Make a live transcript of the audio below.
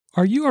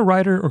Are you a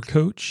writer or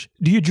coach?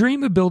 Do you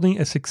dream of building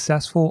a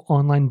successful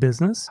online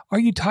business? Are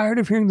you tired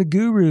of hearing the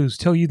gurus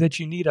tell you that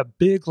you need a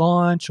big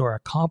launch or a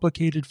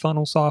complicated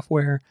funnel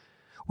software?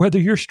 Whether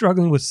you're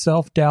struggling with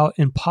self-doubt,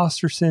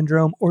 imposter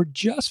syndrome, or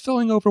just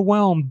feeling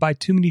overwhelmed by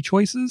too many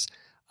choices,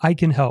 I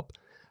can help.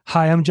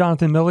 Hi, I'm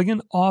Jonathan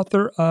Milligan,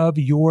 author of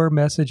Your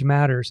Message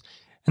Matters.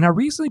 And I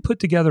recently put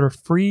together a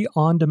free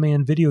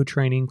on-demand video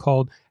training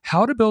called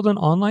How to Build an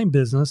Online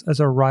Business as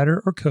a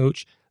Writer or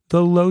Coach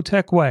the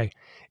Low-Tech Way.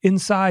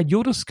 Inside,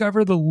 you'll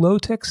discover the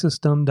low-tech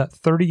system that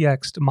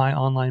 30x'd my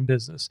online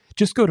business.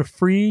 Just go to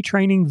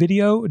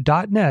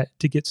freetrainingvideo.net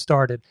to get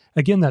started.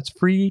 Again, that's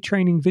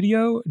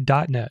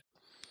freetrainingvideo.net.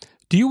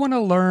 Do you want to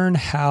learn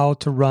how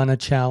to run a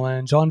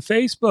challenge on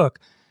Facebook?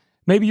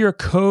 Maybe you're a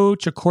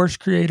coach, a course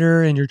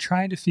creator, and you're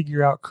trying to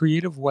figure out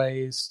creative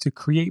ways to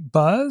create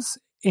buzz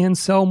and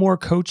sell more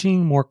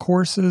coaching, more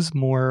courses,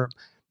 more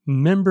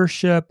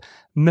membership,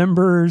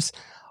 members.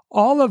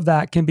 All of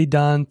that can be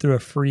done through a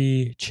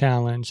free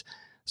challenge.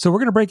 So we're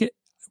going to break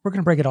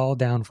it all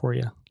down for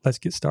you. Let's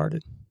get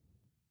started.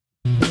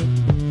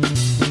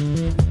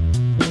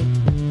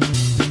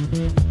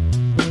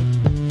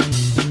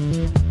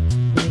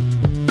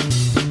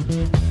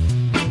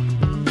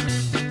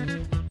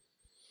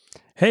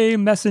 Hey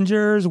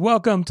messengers,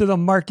 welcome to the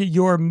Market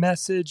Your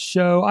Message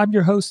show. I'm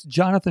your host,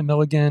 Jonathan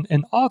Milligan,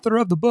 and author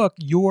of the book,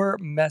 Your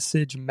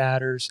Message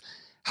Matters,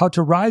 How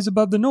to Rise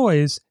Above the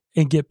Noise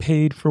and Get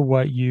Paid for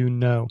What You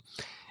Know.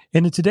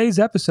 And in today's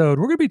episode,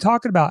 we're going to be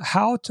talking about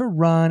how to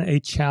run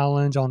a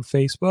challenge on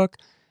Facebook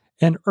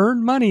and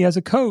earn money as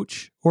a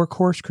coach or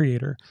course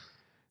creator.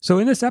 So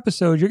in this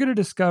episode, you're going to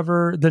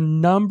discover the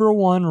number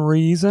one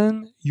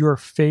reason your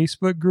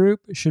Facebook group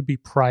should be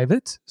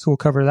private. So we'll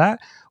cover that.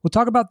 We'll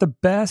talk about the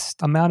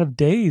best amount of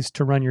days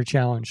to run your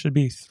challenge. Should it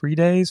be 3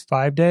 days,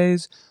 5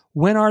 days?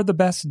 When are the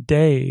best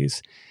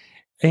days?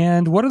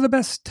 And what are the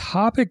best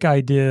topic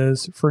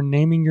ideas for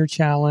naming your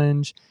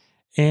challenge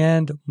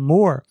and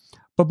more?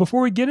 But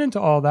before we get into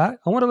all that,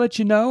 I want to let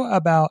you know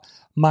about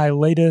my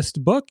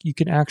latest book. You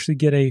can actually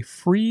get a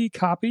free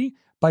copy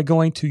by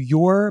going to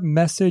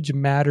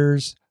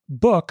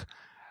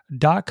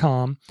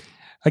yourmessagemattersbook.com.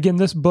 Again,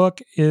 this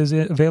book is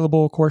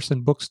available, of course,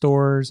 in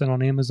bookstores and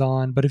on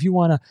Amazon. But if you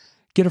want to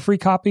get a free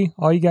copy,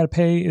 all you got to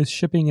pay is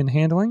shipping and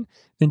handling.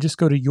 Then just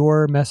go to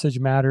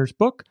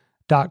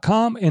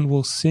yourmessagemattersbook.com and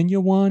we'll send you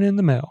one in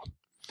the mail.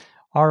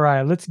 All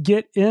right, let's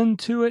get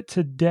into it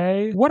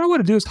today. What I want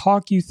to do is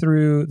talk you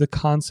through the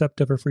concept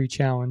of a free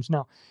challenge.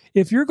 Now,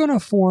 if you're going to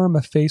form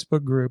a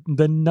Facebook group,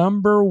 the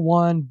number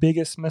one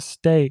biggest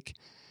mistake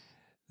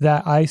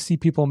that I see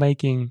people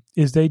making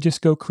is they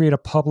just go create a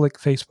public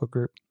Facebook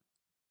group.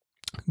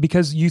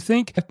 Because you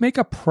think, if I make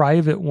a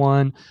private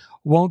one,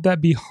 won't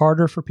that be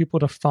harder for people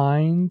to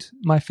find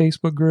my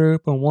Facebook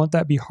group? And won't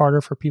that be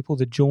harder for people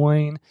to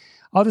join?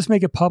 I'll just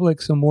make it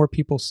public so more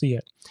people see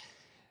it.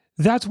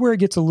 That's where it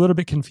gets a little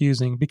bit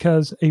confusing,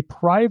 because a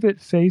private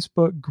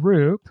Facebook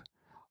group,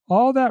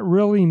 all that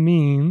really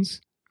means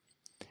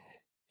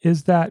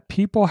is that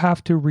people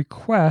have to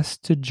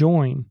request to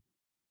join.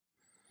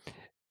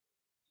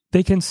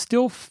 They can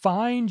still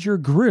find your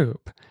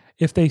group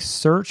if they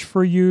search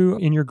for you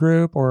in your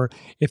group, or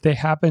if they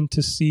happen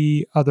to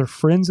see other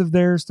friends of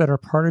theirs that are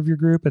part of your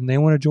group and they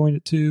want to join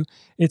it too.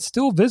 It's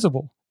still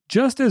visible,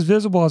 just as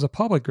visible as a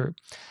public group.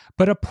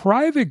 But a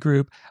private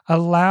group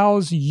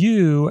allows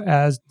you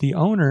as the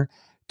owner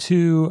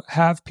to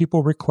have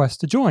people request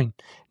to join.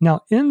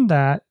 Now, in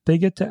that, they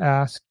get to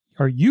ask,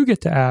 or you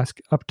get to ask,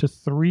 up to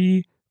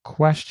 3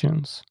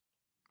 questions.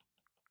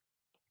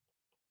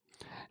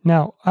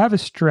 Now, I have a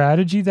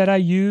strategy that I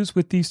use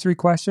with these 3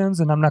 questions,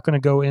 and I'm not going to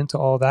go into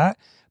all that.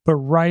 But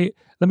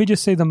let me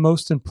just say the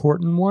most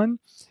important one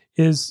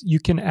is you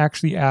can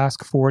actually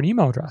ask for an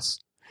email address.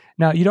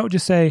 Now, you don't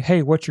just say,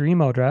 hey, what's your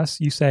email address?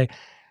 You say,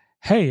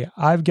 hey,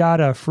 I've got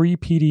a free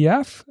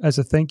PDF as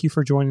a thank you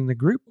for joining the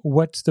group.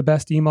 What's the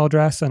best email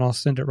address? And I'll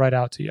send it right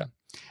out to you.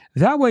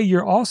 That way,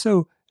 you're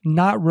also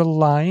not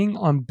relying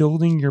on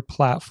building your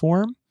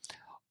platform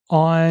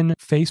on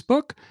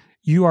Facebook.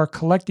 You are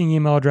collecting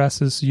email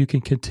addresses so you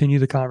can continue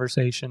the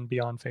conversation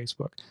beyond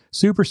Facebook.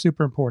 Super,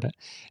 super important.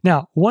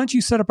 Now, once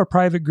you set up a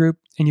private group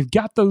and you've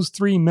got those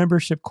 3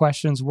 membership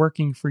questions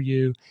working for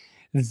you,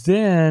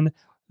 then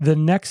the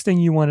next thing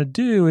you want to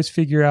do is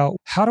figure out,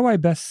 how do I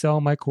best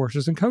sell my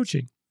courses and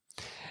coaching?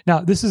 Now,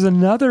 this is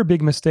another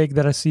big mistake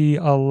that I see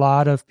a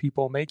lot of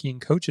people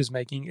making, coaches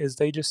making, is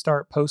they just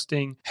start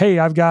posting, hey,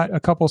 I've got a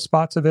couple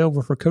spots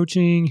available for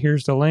coaching.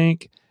 Here's the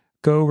link.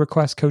 Go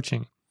request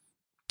coaching.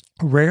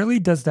 Rarely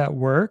does that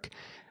work.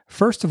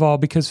 First of all,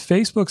 because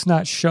Facebook's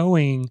not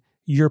showing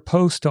your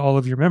post to all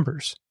of your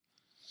members.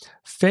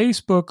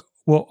 Facebook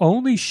will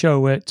only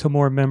show it to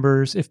more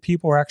members if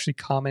people are actually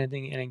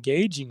commenting and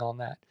engaging on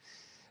that.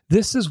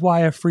 This is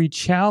why a free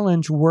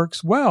challenge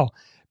works well,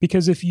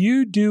 because if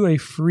you do a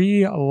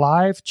free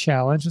live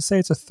challenge, let's say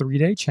it's a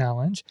 3-day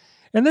challenge,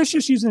 and let's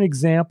just use an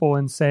example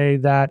and say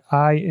that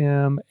I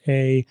am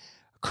a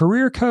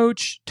career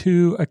coach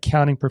to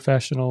accounting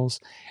professionals,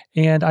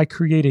 and I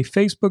create a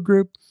Facebook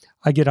group.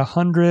 I get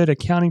 100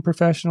 accounting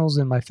professionals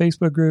in my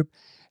Facebook group.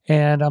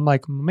 And I'm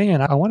like,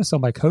 man, I want to sell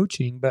my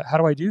coaching, but how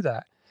do I do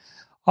that?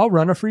 I'll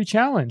run a free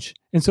challenge.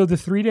 And so the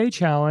 3-day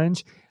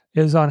challenge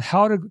is on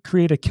how to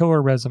create a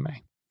killer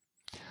resume.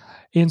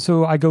 And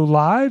so I go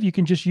live. You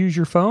can just use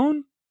your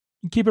phone.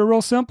 Keep it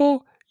real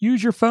simple.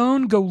 Use your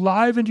phone, go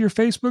live into your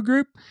Facebook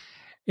group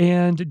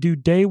and do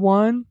day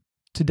 1.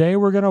 Today,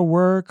 we're going to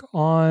work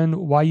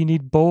on why you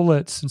need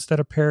bullets instead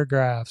of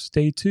paragraphs.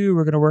 Day 2,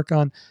 we're going to work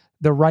on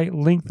the right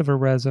length of a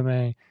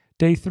resume.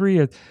 Day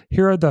 3,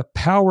 here are the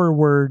power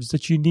words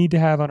that you need to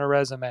have on a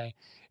resume.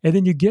 And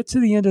then you get to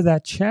the end of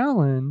that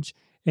challenge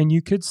and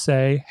you could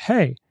say,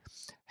 hey,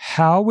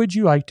 how would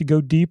you like to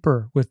go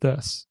deeper with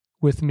this,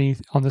 with me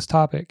on this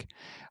topic?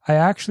 I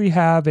actually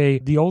have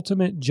the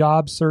Ultimate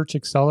Job Search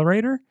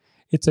Accelerator.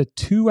 It's a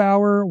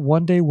 2-hour,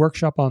 1-day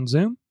workshop on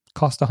Zoom,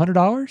 costs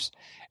 $100.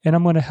 And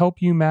I'm going to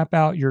help you map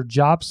out your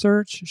job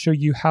search, show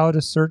you how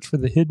to search for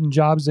the hidden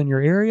jobs in your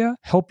area,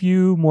 help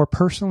you more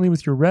personally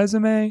with your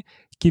resume,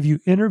 give you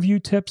interview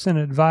tips and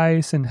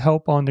advice, and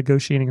help on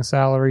negotiating a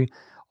salary,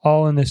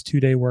 all in this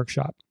 2-day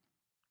workshop.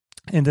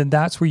 And then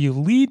that's where you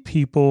lead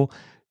people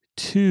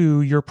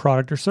to your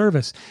product or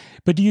service.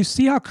 But do you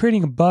see how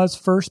creating a buzz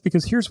first?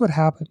 Because here's what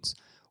happens.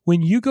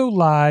 When you go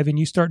live and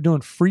you start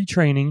doing free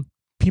training,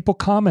 people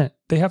comment,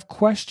 they have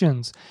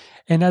questions.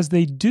 And as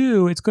they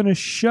do, it's going to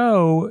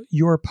show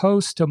your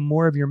post to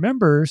more of your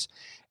members.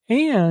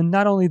 And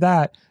not only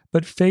that,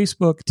 but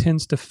Facebook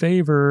tends to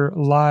favor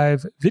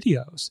live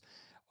videos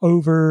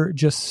over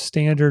just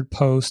standard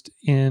post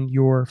in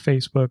your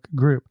Facebook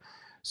group.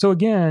 So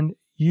again,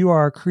 you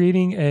are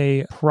creating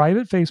a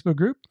private Facebook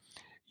group.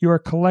 You are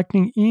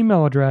collecting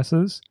email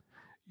addresses.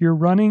 You're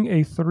running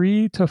a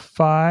 3 to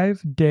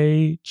 5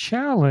 day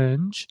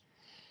challenge.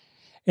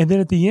 And then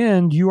at the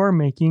end, you are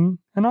making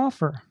an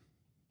offer.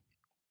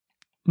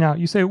 Now,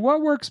 you say,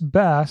 what works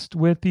best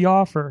with the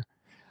offer?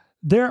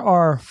 There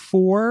are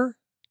 4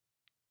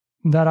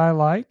 that I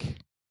like,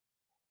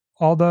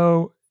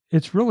 although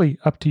it's really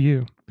up to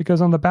you.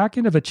 Because on the back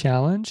end of a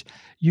challenge,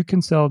 you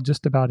can sell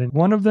just about it.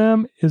 One of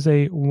them is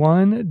a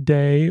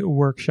 1-day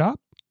workshop.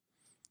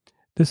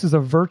 This is a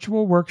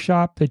virtual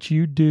workshop that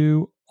you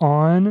do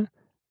on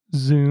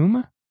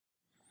Zoom.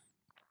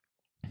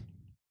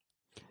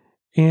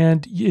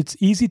 And it's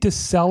easy to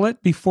sell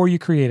it before you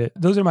create it.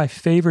 Those are my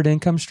favorite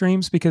income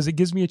streams because it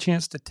gives me a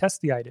chance to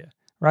test the idea,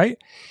 right?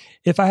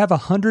 If I have a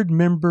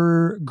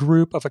 100-member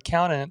group of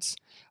accountants,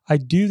 I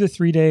do the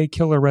 3-day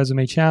killer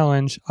resume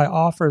challenge, I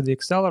offer the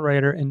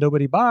accelerator and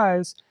nobody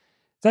buys,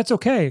 that's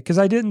okay because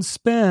I didn't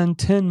spend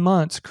 10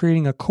 months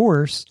creating a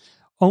course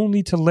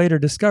only to later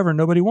discover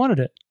nobody wanted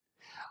it.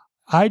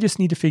 I just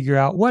need to figure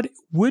out what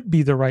would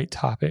be the right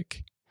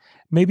topic.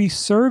 Maybe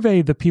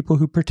survey the people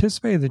who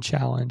participated in the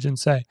challenge and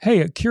say,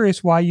 hey, I'm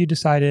curious why you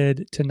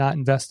decided to not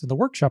invest in the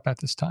workshop at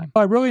this time.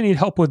 I really need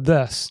help with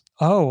this.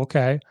 Oh,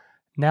 okay.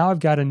 Now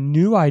I've got a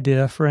new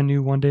idea for a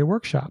new 1-day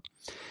workshop.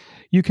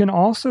 You can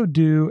also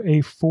do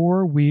a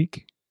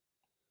 4-week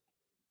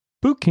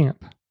boot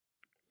camp.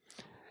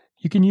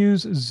 You can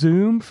use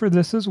Zoom for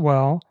this as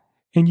well.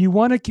 And you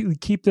want to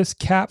keep this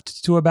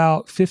capped to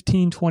about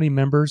 15, 20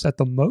 members at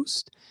the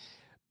most.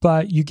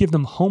 But you give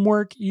them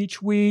homework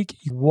each week,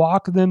 you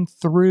walk them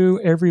through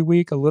every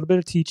week, a little bit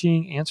of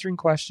teaching, answering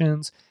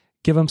questions,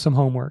 give them some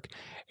homework.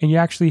 And you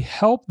actually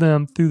help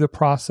them through the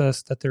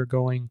process that they're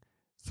going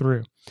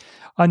through.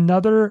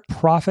 Another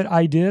profit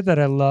idea that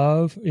I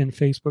love in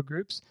Facebook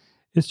groups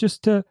is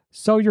just to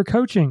sell your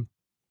coaching.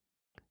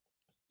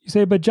 You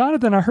say, but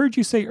Jonathan, I heard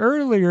you say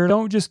earlier,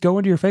 don't just go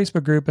into your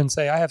Facebook group and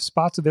say, I have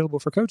spots available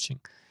for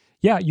coaching.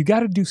 Yeah, you got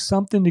to do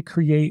something to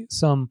create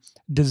some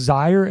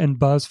desire and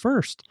buzz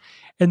first.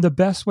 And the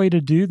best way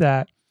to do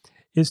that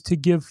is to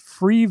give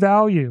free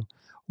value.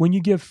 When you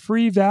give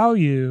free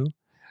value,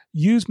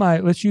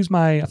 let's use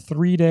my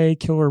 3-day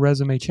killer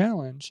resume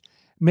challenge.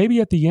 Maybe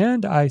at the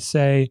end I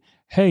say,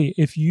 hey,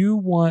 if you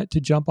want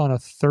to jump on a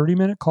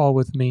 30-minute call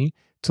with me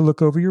to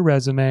look over your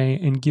resume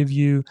and give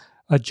you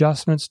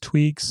adjustments,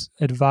 tweaks,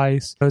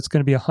 advice, it's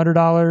going to be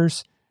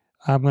 $100.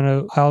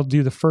 I'll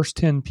do the first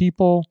 10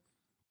 people.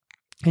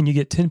 And you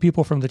get 10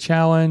 people from the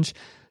challenge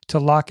to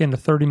lock in a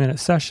 30-minute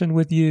session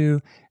with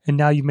you. And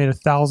now you've made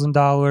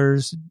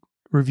 $1,000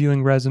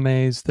 reviewing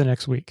resumes the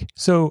next week.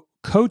 So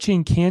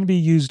coaching can be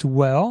used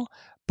well,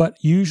 but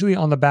usually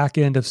on the back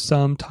end of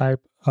some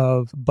type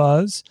of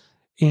buzz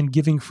and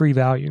giving free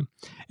value.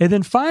 And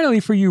then finally,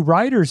 for you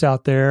writers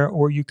out there,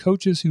 or you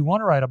coaches who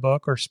want to write a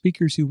book, or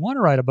speakers who want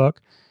to write a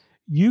book,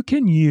 you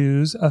can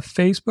use a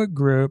Facebook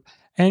group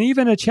and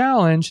even a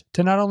challenge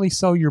to not only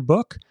sell your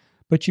book,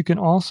 but you can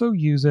also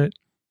use it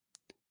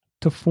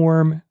to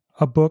form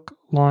a book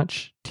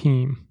launch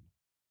team.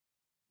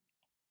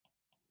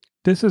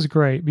 This is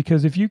great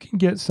because if you can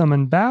get some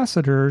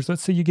ambassadors,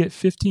 let's say you get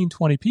 15,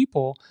 20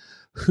 people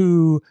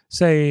who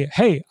say,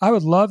 hey, I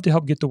would love to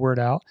help get the word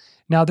out.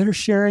 Now they're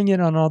sharing it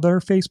on all their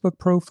Facebook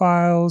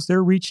profiles.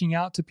 They're reaching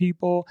out to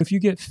people. If you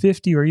get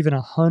 50 or even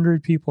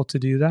 100 people to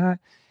do that,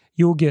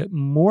 you'll get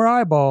more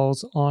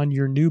eyeballs on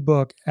your new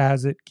book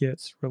as it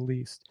gets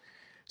released.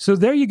 So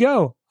there you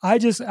go. I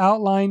just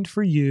outlined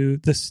for you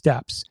the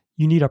steps.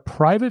 You need a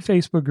private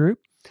Facebook group,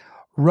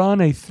 run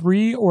a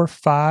 3 or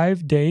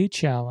 5 day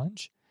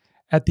challenge.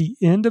 At the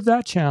end of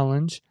that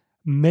challenge,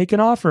 make an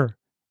offer.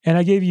 And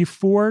I gave you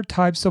 4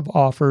 types of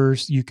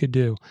offers you could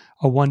do: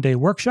 a 1-day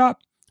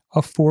workshop,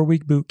 a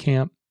 4-week boot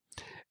camp,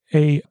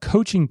 a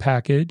coaching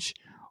package,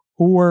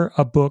 or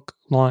a book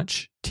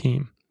launch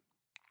team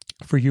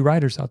for you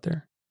writers out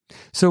there.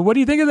 So what do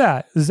you think of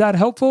that? Is that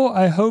helpful?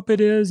 I hope it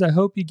is. I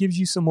hope it gives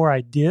you some more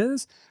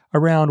ideas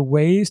around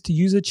ways to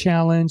use a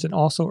challenge and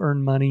also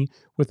earn money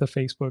with a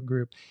Facebook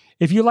group.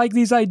 If you like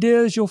these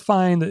ideas, you'll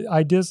find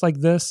ideas like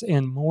this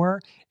and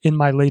more in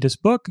my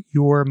latest book,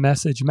 Your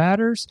Message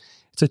Matters.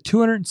 It's a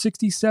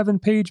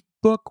 267-page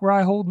book where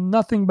I hold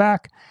nothing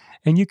back,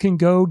 and you can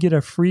go get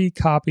a free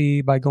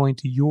copy by going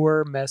to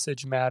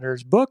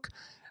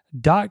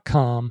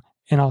yourmessagemattersbook.com,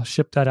 and I'll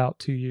ship that out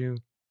to you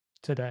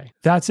today.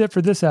 That's it for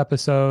this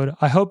episode.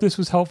 I hope this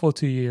was helpful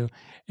to you.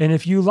 And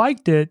if you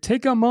liked it,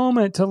 take a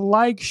moment to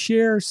like,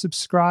 share,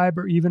 subscribe,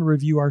 or even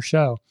review our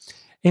show.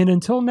 And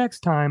until next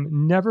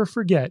time, never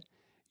forget,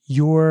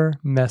 your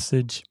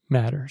message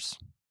matters.